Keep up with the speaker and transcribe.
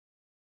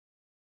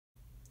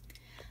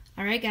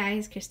Alright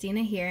guys,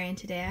 Christina here, and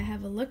today I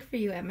have a look for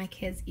you at my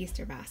kids'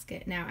 Easter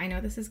basket. Now, I know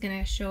this is going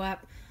to show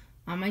up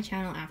on my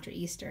channel after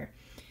Easter,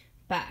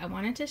 but I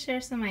wanted to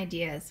share some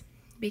ideas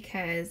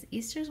because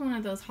Easter is one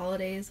of those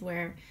holidays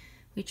where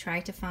we try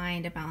to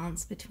find a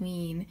balance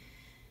between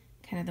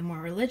kind of the more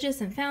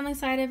religious and family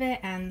side of it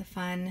and the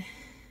fun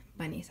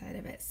bunny side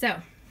of it. So,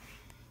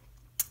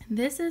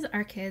 this is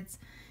our kids'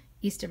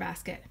 Easter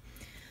basket.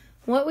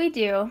 What we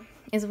do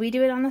is we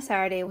do it on the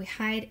Saturday. We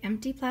hide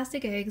empty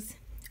plastic eggs.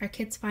 Our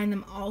kids find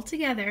them all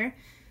together.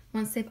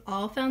 Once they've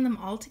all found them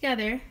all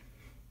together,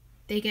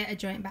 they get a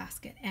joint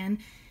basket. And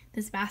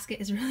this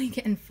basket is really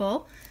getting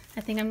full.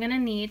 I think I'm gonna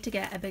need to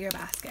get a bigger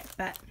basket,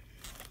 but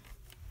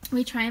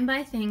we try and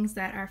buy things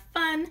that are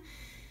fun,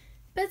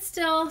 but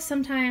still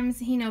sometimes,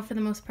 for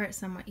the most part,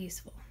 somewhat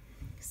useful.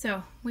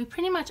 So we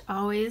pretty much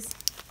always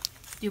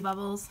do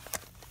bubbles.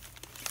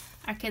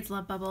 Our kids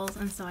love bubbles,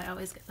 and so I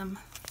always get them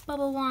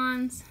bubble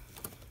wands.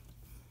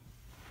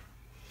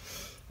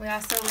 We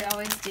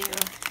always do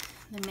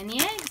the mini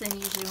eggs, and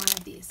usually one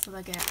of these. So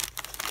they'll get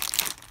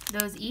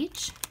those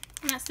each.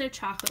 And that's their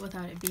chocolate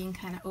without it being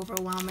kind of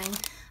overwhelming.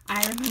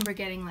 I remember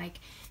getting like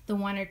the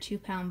 1 or 2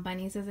 pound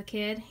bunnies as a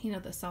kid,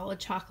 the solid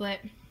chocolate.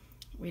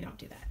 We don't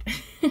do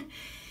that.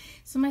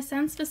 So my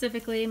son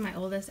specifically, my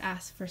oldest,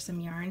 asked for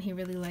some yarn. He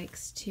really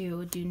likes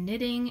to do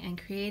knitting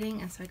and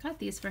creating, and so I got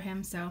these for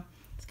him. So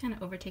it's kind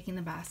of overtaking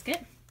the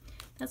basket.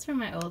 That's for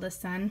my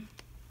oldest son.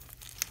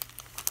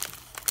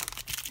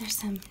 There's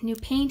some new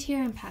paint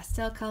here in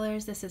pastel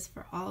colors. This is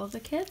for all of the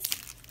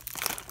kids.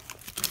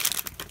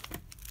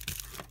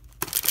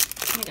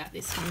 We got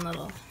these fun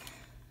little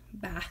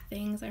bath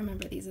things. I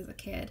remember these as a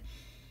kid,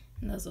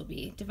 and those will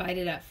be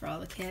divided up for all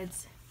the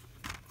kids.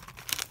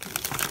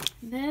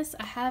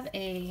 I have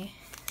a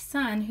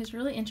son who's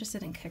really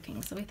interested in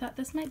cooking, so we thought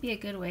this might be a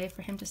good way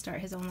for him to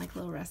start his own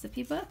little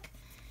recipe book,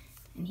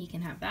 and he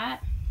can have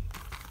that.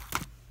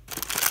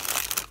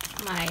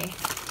 My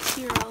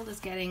 2-year-old is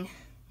getting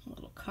a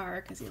little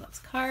car because he loves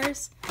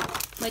cars.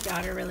 My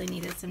daughter really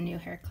needed some new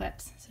hair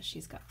clips, so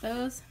she's got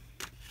those.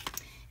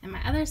 And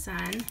my other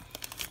son,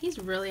 he's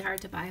really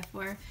hard to buy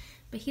for,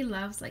 but he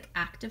loves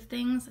active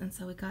things, and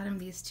so we got him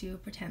these 2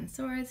 pretend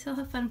swords. He'll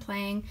have fun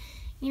playing.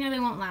 They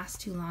won't last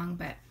too long,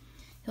 but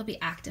he'll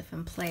be active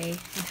and play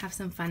and have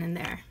some fun in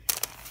there.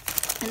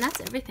 And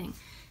that's everything.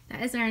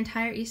 That is our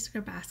entire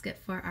Easter basket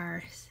for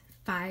our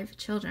 5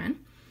 children.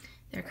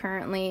 They're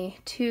currently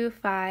 2,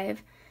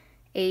 5,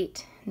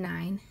 8,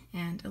 9,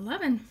 and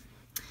 11.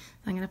 So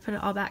I'm going to put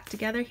it all back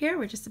together here.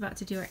 We're just about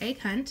to do our egg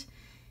hunt,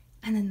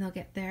 and then they'll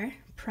get their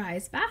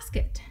prize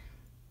basket.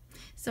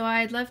 So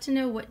I'd love to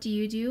know, what do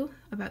you do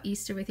about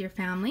Easter with your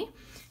family?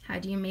 How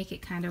do you make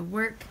it kind of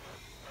work?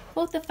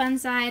 Both the fun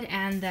side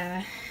and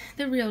the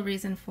real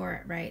reason for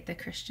it, right? The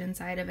Christian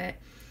side of it.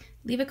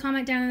 Leave a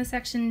comment down in the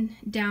section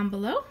down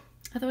below.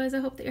 Otherwise, I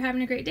hope that you're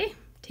having a great day.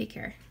 Take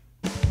care.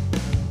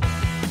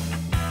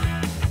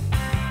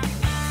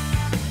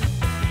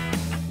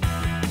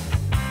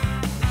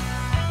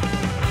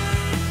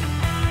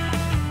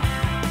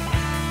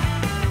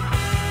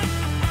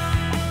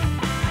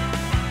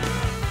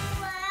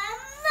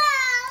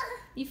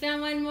 You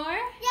found one more?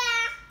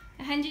 Yeah.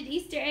 100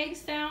 Easter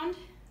eggs found.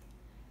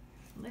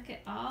 Look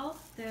at all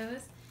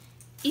those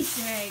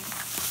Easter eggs.